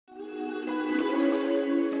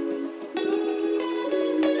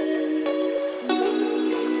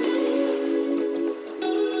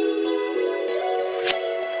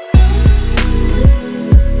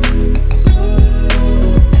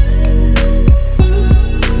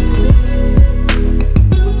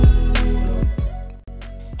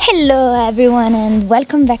Hello everyone and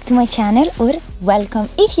welcome back to my channel, or welcome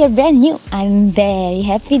if you're brand new. I'm very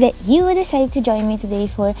happy that you decided to join me today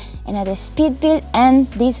for another speed build, and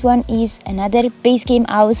this one is another base game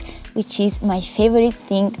house, which is my favorite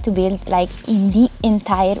thing to build like in the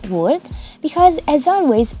entire world, because as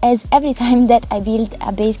always, as every time that I build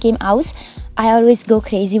a base game house, I always go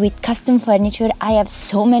crazy with custom furniture. I have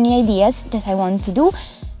so many ideas that I want to do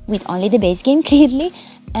with only the base game, clearly.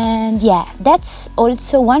 And yeah, that's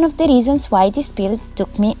also one of the reasons why this build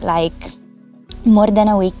took me like more than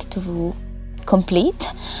a week to complete.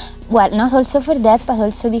 Well, not also for that, but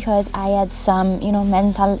also because I had some,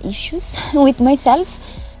 mental issues with myself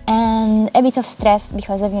and a bit of stress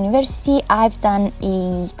because of university. I've done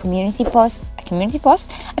a community post.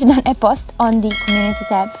 I've done a post on the community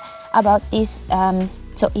tab about this.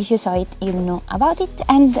 So if you saw it, you'll know about it,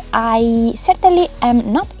 and I certainly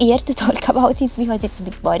am not here to talk about it because it's a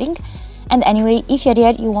bit boring. And anyway, if you're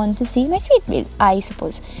here, you want to see my speed build, I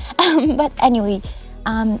suppose. But anyway,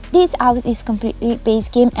 this house is completely base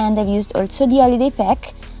game, and I've used also the holiday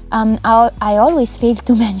pack. I always fail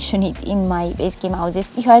to mention it in my base game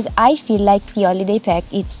houses because I feel like the holiday pack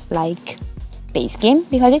is like base game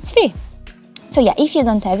because it's free. So yeah, if you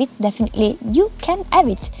don't have it, definitely you can have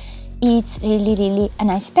it. It's really a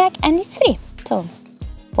nice pack and it's free, so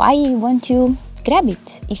why won't you grab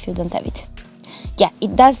it if you don't have it? Yeah,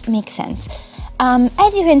 it does make sense.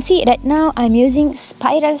 As you can see right now, I'm using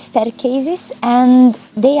spiral staircases and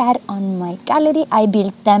they are on my gallery. I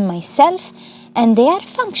built them myself and they are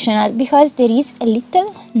functional because there is a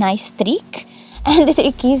little nice trick, and the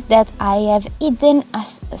trick is that I have hidden a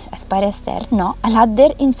spiral stair, no, a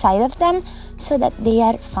ladder inside of them, so that they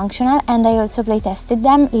are functional. And I also play tested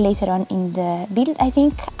them later on in the build. I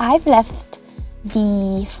think I've left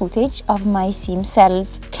the footage of my sim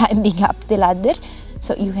self climbing up the ladder,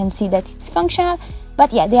 so you can see that it's functional.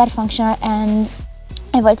 But yeah, they are functional, and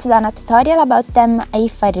I've also done a tutorial about them.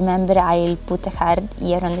 If I remember, I'll put a card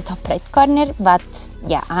here on the top right corner, but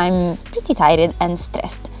yeah, I'm pretty tired and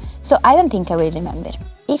stressed, so I don't think I will remember.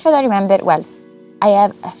 If I don't remember, well, I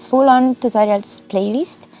have a full-on tutorials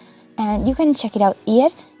playlist and you can check it out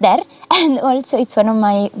there, and also it's one of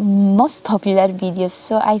my most popular videos,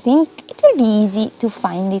 so I think it will be easy to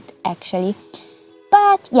find it actually.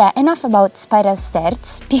 But yeah, enough about spiral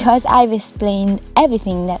stairs because I've explained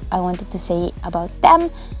everything that I wanted to say about them.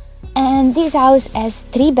 And this house has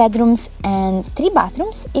 3 bedrooms and 3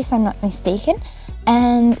 bathrooms, if I'm not mistaken.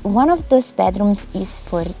 And one of those bedrooms is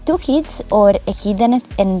for 2 kids, or a kid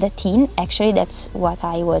and a teen. Actually, that's what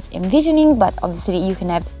I was envisioning, but obviously you can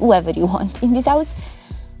have whoever you want in this house.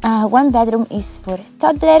 1 bedroom is for a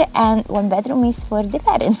toddler and 1 bedroom is for the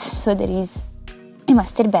parents, so there is a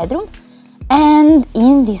master bedroom. And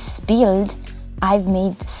in this build, I've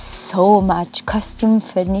made so much custom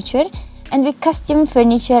furniture. And with custom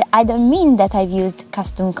furniture, I don't mean that I've used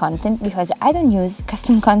custom content, because I don't use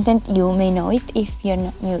custom content. You may know it if you're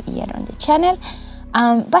not new here on the channel.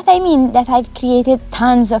 But I mean that I've created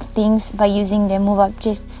tons of things by using the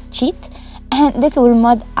MoveObjects cheat and the tool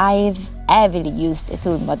mod. I've heavily used the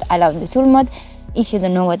tool mod. I love the tool mod. If you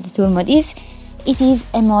don't know what the tool mod is, it is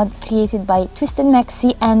a mod created by Twisted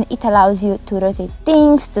Maxi, and it allows you to rotate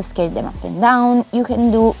things, to scale them up and down. You can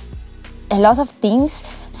do a lot of things.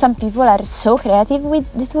 Some people are so creative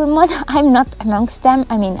with the tool mod. I'm not amongst them.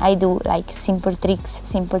 I mean, I do like simple tricks,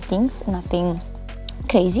 simple things, nothing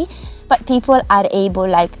crazy. But people are able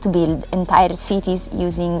like to build entire cities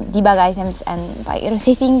using debug items and by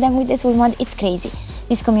rotating them with the tool mod. It's crazy.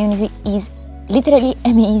 This community is literally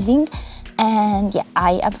amazing. And yeah,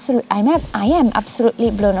 I am absolutely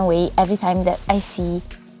blown away every time that I see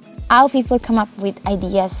how people come up with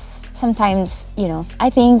ideas. Sometimes, I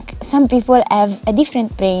think some people have a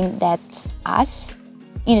different brain than us,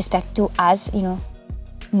 in respect to us,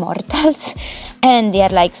 mortals, and they are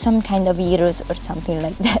like some kind of heroes or something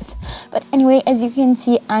like that. But anyway, as you can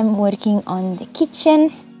see, I'm working on the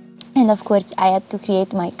kitchen, and of course I had to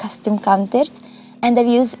create my custom counters, and I've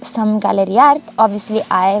used some gallery art. Obviously,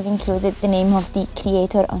 I have included the name of the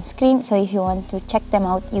creator on screen, so if you want to check them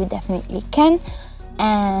out, you definitely can.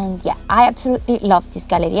 And yeah, I absolutely love this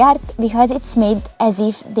gallery art because it's made as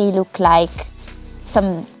if they look like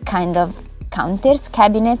some kind of counters,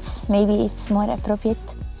 cabinets, maybe it's more appropriate,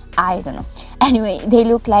 I don't know. Anyway, they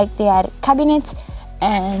look like they are cabinets,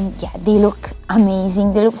 and yeah, they look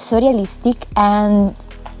amazing. They look so realistic, and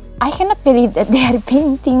I cannot believe that they are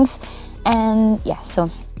paintings. And yeah, so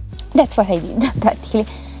that's what I did practically.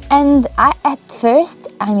 And at first,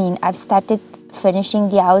 I've started furnishing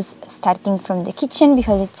the house starting from the kitchen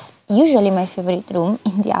because it's usually my favorite room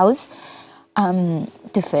in the house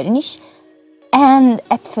to furnish. And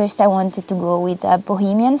at first I wanted to go with a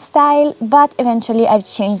bohemian style, but eventually I've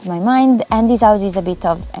changed my mind and this house is a bit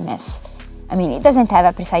of a mess. I mean, it doesn't have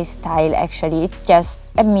a precise style actually, it's just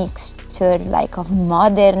a mixture like of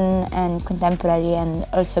modern and contemporary and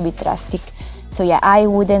also a bit rustic. So yeah, I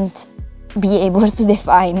wouldn't be able to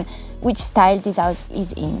define which style this house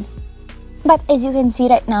is in. But as you can see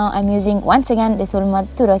right now, I'm using once again the tool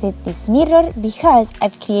mod to rotate this mirror because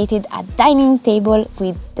I've created a dining table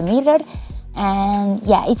with the mirror. And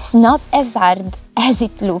yeah, it's not as hard as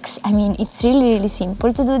it looks. I mean, it's really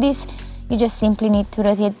simple to do this. You just simply need to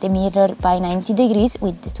rotate the mirror by 90 degrees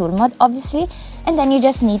with the tool mod, obviously, and then you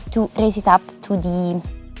just need to raise it up to the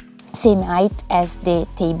same height as the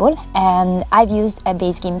table. And I've used a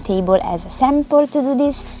base game table as a sample to do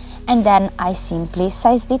this, and then I simply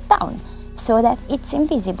sized it down so that it's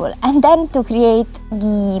invisible. And then to create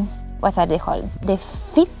the, what are they called? The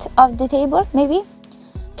feet of the table, maybe?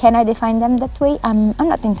 Can I define them that way? I'm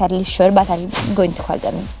not entirely sure, but I'm going to call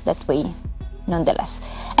them that way nonetheless.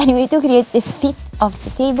 Anyway, to create the feet of the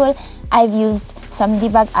table, I've used some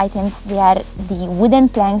debug items. They are the wooden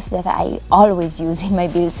planks that I always use in my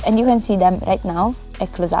builds, and you can see them right now, a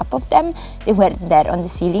close-up of them. They were there on the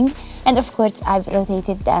ceiling, and of course I've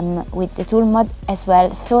rotated them with the tool mod as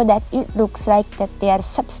well, so that it looks like that they are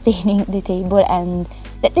sustaining the table and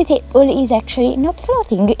that the table is actually not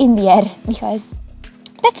floating in the air, because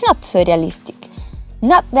that's not so realistic.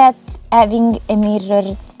 Not that having a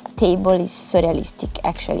mirrored table is so realistic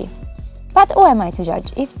actually. But who am I to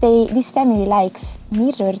judge? If this family likes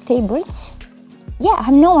mirror tables, yeah,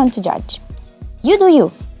 I'm no one to judge. You do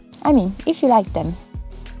you. I mean, if you like them,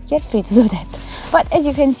 you're free to do that. But as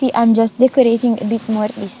you can see, I'm just decorating a bit more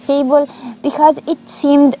this table because it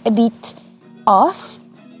seemed a bit off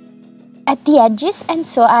at the edges, and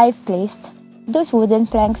so I've placed those wooden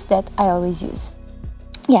planks that I always use.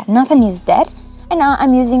 Yeah, nothing is there. And now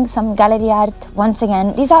I'm using some gallery art once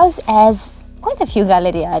again. This house has quite a few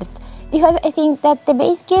gallery art because I think that the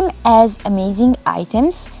base game has amazing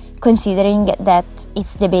items, considering that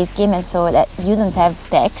it's the base game and so that you don't have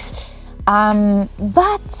packs.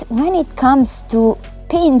 But when it comes to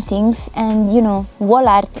paintings and, you know, wall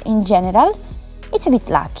art in general, it's a bit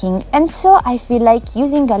lacking. And so I feel like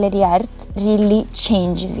using gallery art really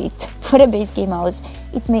changes it. For a base game house,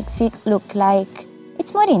 it makes it look like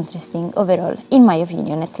it's more interesting overall, in my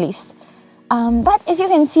opinion at least. But as you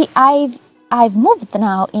can see, I've moved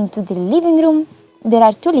now into the living room. There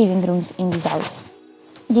are two living rooms in this house.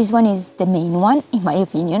 This one is the main one, in my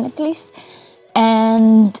opinion at least.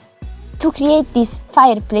 And to create this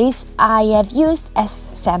fireplace, I have used as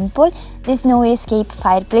sample this No Escape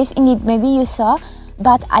fireplace. Indeed, maybe you saw,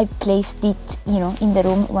 but I placed it, you know, in the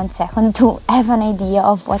room 1 second to have an idea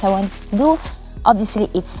of what I wanted to do. Obviously,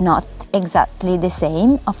 it's not exactly the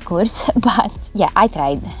same, of course, but yeah, I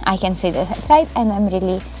tried. I can say that I tried, and I'm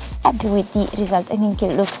really happy with the result. I think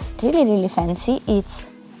it looks really fancy. It's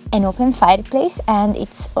an open fireplace and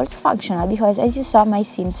it's also functional because, as you saw, my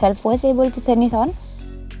sim self was able to turn it on.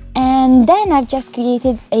 And then I've just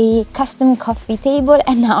created a custom coffee table,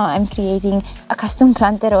 and now I'm creating a custom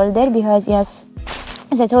planter holder because, yes,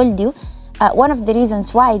 as I told you, one of the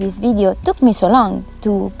reasons why this video took me so long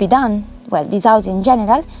to be done, well, this house in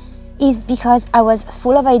general, is because I was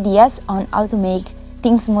full of ideas on how to make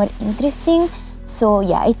things more interesting. So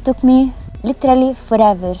yeah, it took me literally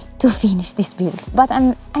forever to finish this build, but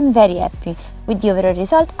I'm very happy with the overall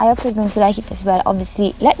result. I hope you're going to like it as well.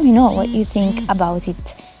 Obviously, let me know what you think about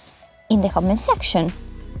it in the comment section.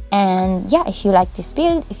 And yeah, if you like this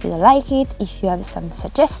build, if you don't like it, if you have some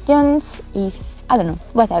suggestions, if, I don't know,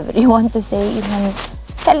 whatever you want to say, you can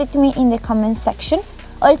tell it to me in the comment section.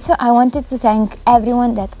 Also, I wanted to thank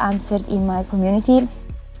everyone that answered in my community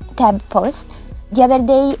tab post the other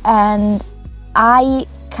day, and I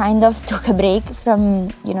kind of took a break from,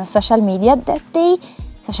 you know, social media that day,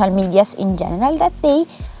 social medias in general that day,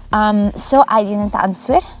 so I didn't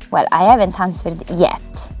answer. Well, I haven't answered yet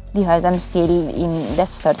because I'm still in this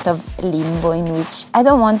sort of limbo in which I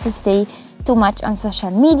don't want to stay too much on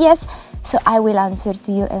social medias, so I will answer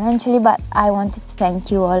to you eventually. But I wanted to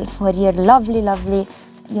thank you all for your lovely,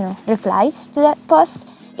 you know, replies to that post.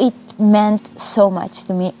 It meant so much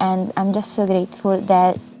to me, and I'm just so grateful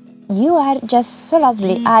that you are just so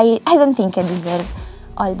lovely. I don't think I deserve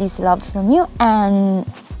all this love from you, and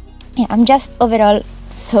yeah, I'm just overall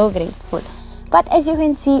so grateful. But as you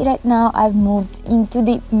can see right now, I've moved into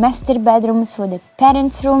the master bedroom, so the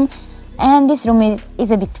parents' room, and this room is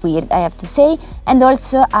a bit weird, I have to say. And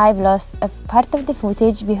also I've lost a part of the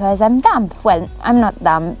footage because I'm dumb. Well, I'm not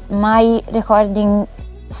dumb, my recording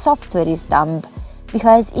software is dumb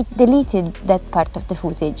because it deleted that part of the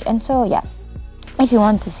footage, and so yeah, if you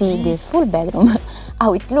want to see the full bedroom,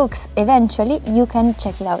 how it looks eventually, you can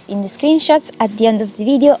check it out in the screenshots at the end of the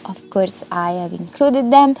video. Of course, I have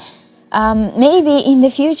included them. Maybe in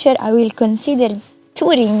the future I will consider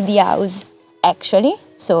touring the house actually,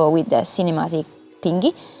 so with the cinematic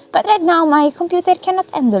thingy, but right now my computer cannot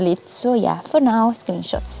handle it, so yeah, for now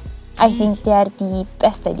screenshots. I think they are the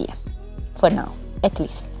best idea, for now at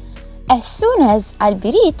least. As soon as I'll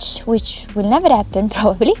be rich, which will never happen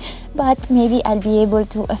probably, but maybe I'll be able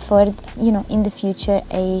to afford, you know, in the future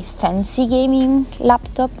a fancy gaming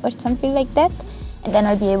laptop or something like that, and then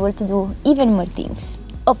I'll be able to do even more things,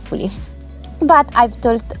 hopefully. But I've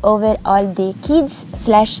talked over all the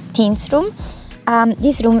kids/teens room.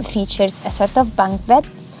 This room features a sort of bunk bed.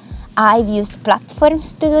 I've used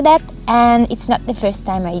platforms to do that, and it's not the first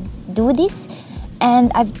time I do this.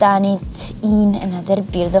 And I've done it in another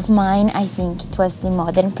build of mine. I think it was the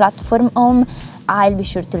modern platform home. I'll be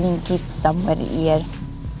sure to link it somewhere here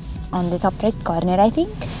on the top right corner, I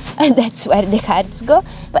think. That's where the cards go.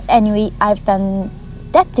 But anyway, I've done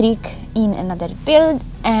that trick in another build,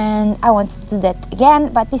 and I want to do that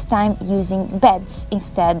again, but this time using beds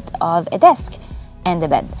instead of a desk and a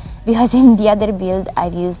bed, because in the other build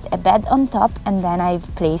I've used a bed on top and then I've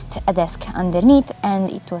placed a desk underneath,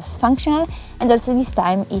 and it was functional, and also this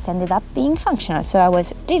time it ended up being functional, so I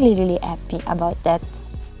was really happy about that.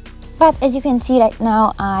 But as you can see right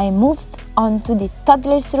now, I moved on to the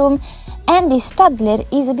toddler's room, and this toddler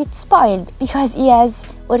is a bit spoiled because he has,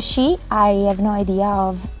 or she, I have no idea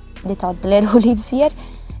of the toddler who lives here,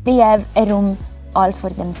 they have a room all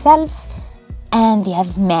for themselves, and they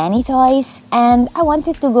have many toys, and I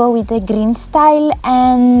wanted to go with the green style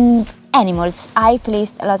and animals. I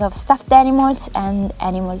placed a lot of stuffed animals and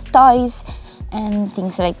animal toys and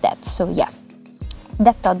things like that, so yeah,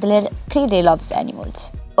 that toddler clearly loves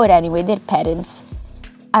animals, or anyway their parents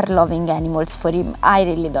are loving animals for him. I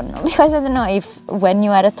really don't know, because I don't know if when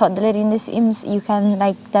you are a toddler in The Sims you can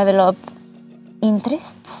like develop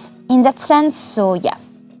interests in that sense, so yeah,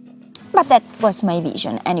 but that was my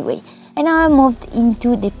vision anyway. And now I moved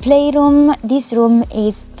into the playroom. This room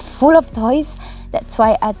is full of toys, that's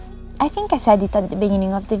why I think I said it at the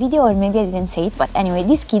beginning of the video, or maybe I didn't say it, but anyway,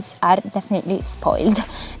 these kids are definitely spoiled.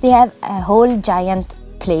 They have a whole giant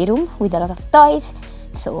playroom with a lot of toys,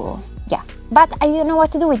 so yeah, but I didn't know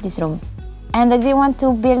what to do with this room, and I didn't want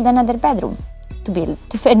to build another bedroom,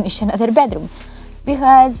 to furnish another bedroom,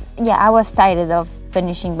 because yeah, I was tired of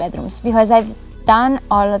furnishing bedrooms, because I've done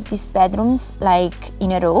all of these bedrooms like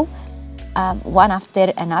in a row, one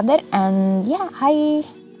after another, and yeah,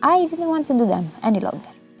 I didn't want to do them any longer,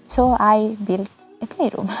 so I built a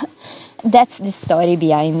playroom. That's the story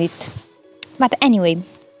behind it. But anyway,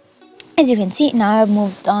 as you can see, now I've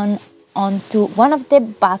moved onto one of the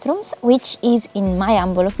bathrooms, which is, in my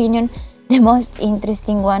humble opinion, the most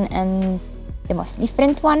interesting one and the most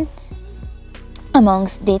different one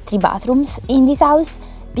amongst the 3 bathrooms in this house,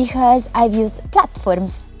 because I've used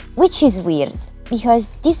platforms, which is weird because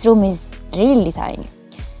this room is really tiny,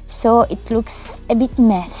 so it looks a bit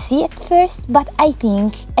messy at first, but I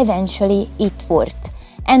think eventually it worked.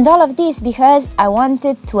 And all of this because I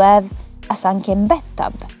wanted to have a sunken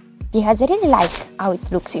bathtub, because I really like how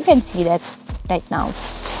it looks. You can see that right now.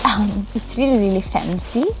 It's really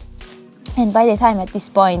fancy, and by the time at this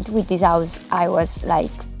point with this house I was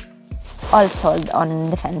like all sold on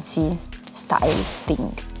the fancy style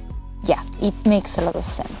thing. Yeah, it makes a lot of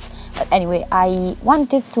sense. But anyway, I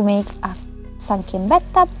wanted to make a sunken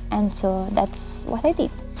bathtub, and so that's what I did.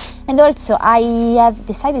 And also I have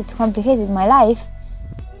decided to complicate my life,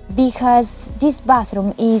 because this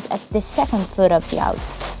bathroom is at the 2nd floor of the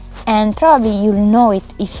house, and probably you'll know it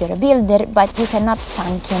if you're a builder, but you cannot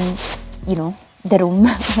sunken, you know, the room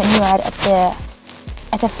when you are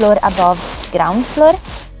at a floor above ground floor.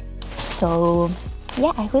 So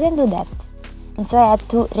yeah, I couldn't do that, and so I had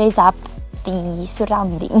to raise up the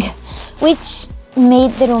surrounding, which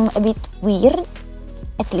made the room a bit weird,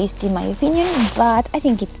 at least in my opinion, but I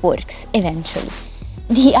think it works eventually.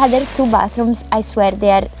 The other 2 bathrooms, I swear, they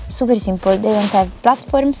are super simple. They don't have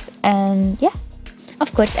platforms, and yeah,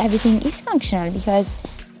 of course everything is functional, because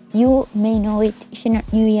you may know it if you're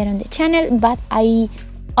not new here on the channel, but I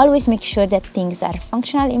always make sure that things are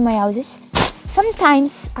functional in my houses.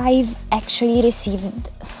 Sometimes I've actually received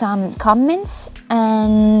some comments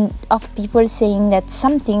of people saying that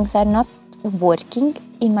some things are not working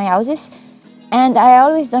in my houses, and I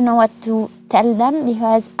always don't know what to tell them,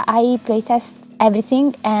 because I playtest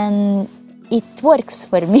everything and it works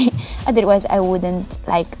for me. Otherwise I wouldn't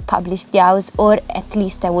like publish the house, or at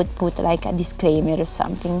least I would put like a disclaimer or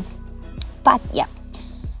something. But yeah,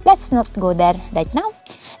 let's not go there right now.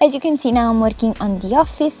 As you can see, now I'm working on the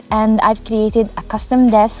office, and I've created a custom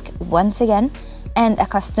desk once again and a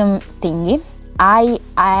custom thingy. I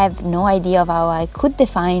have no idea of how I could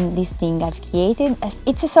define this thing I've created.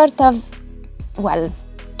 It's a sort of, well,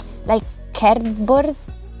 like cardboard.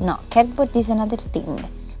 No, cardboard is another thing,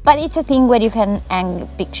 but it's a thing where you can hang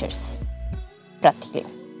pictures, practically.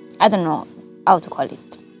 I don't know how to call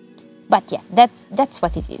it, but yeah, that's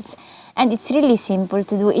what it is. And it's really simple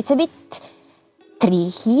to do. It's a bit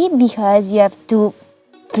tricky because you have to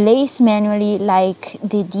place manually like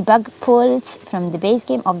the debug poles from the base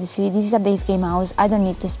game. Obviously this is a base game house, I don't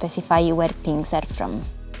need to specify where things are from,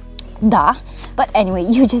 duh. But anyway,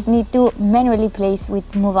 you just need to manually place with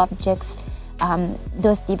move objects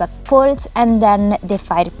those debug poles, and then the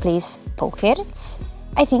fireplace pokers,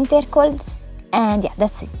 I think they're called. And yeah,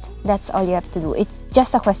 that's it. That's all you have to do. It's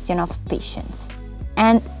just a question of patience.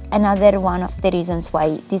 And another one of the reasons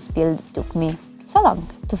why this build took me so long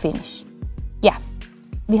to finish. Yeah,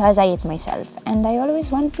 because I hate myself and I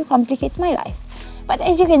always want to complicate my life. But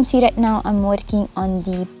as you can see right now, I'm working on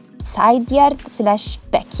the side yard slash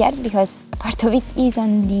backyard, because a part of it is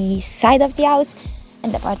on the side of the house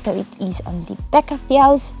and a part of it is on the back of the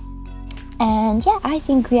house. And yeah, I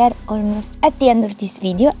think we are almost at the end of this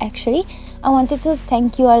video. Actually, I wanted to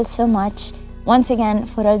thank you all so much once again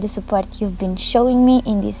for all the support you've been showing me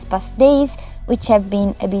in these past days, which have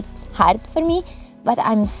been a bit hard for me, but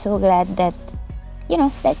I'm so glad that, you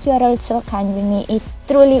know, that you are also kind with me. It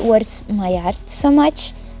truly warms my heart so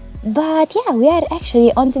much. But yeah, we are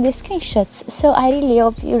actually onto the screenshots, so I really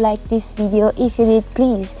hope you liked this video. If you did,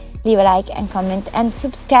 please leave a like and comment and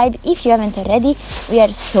subscribe if you haven't already. We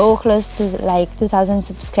are so close to like 2,000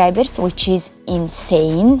 subscribers, which is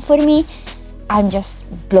insane for me. I'm just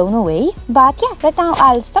blown away. But yeah, right now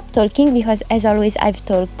I'll stop talking because as always I've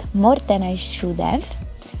talked more than I should have.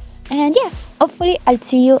 And yeah, hopefully I'll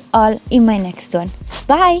see you all in my next one.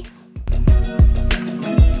 Bye!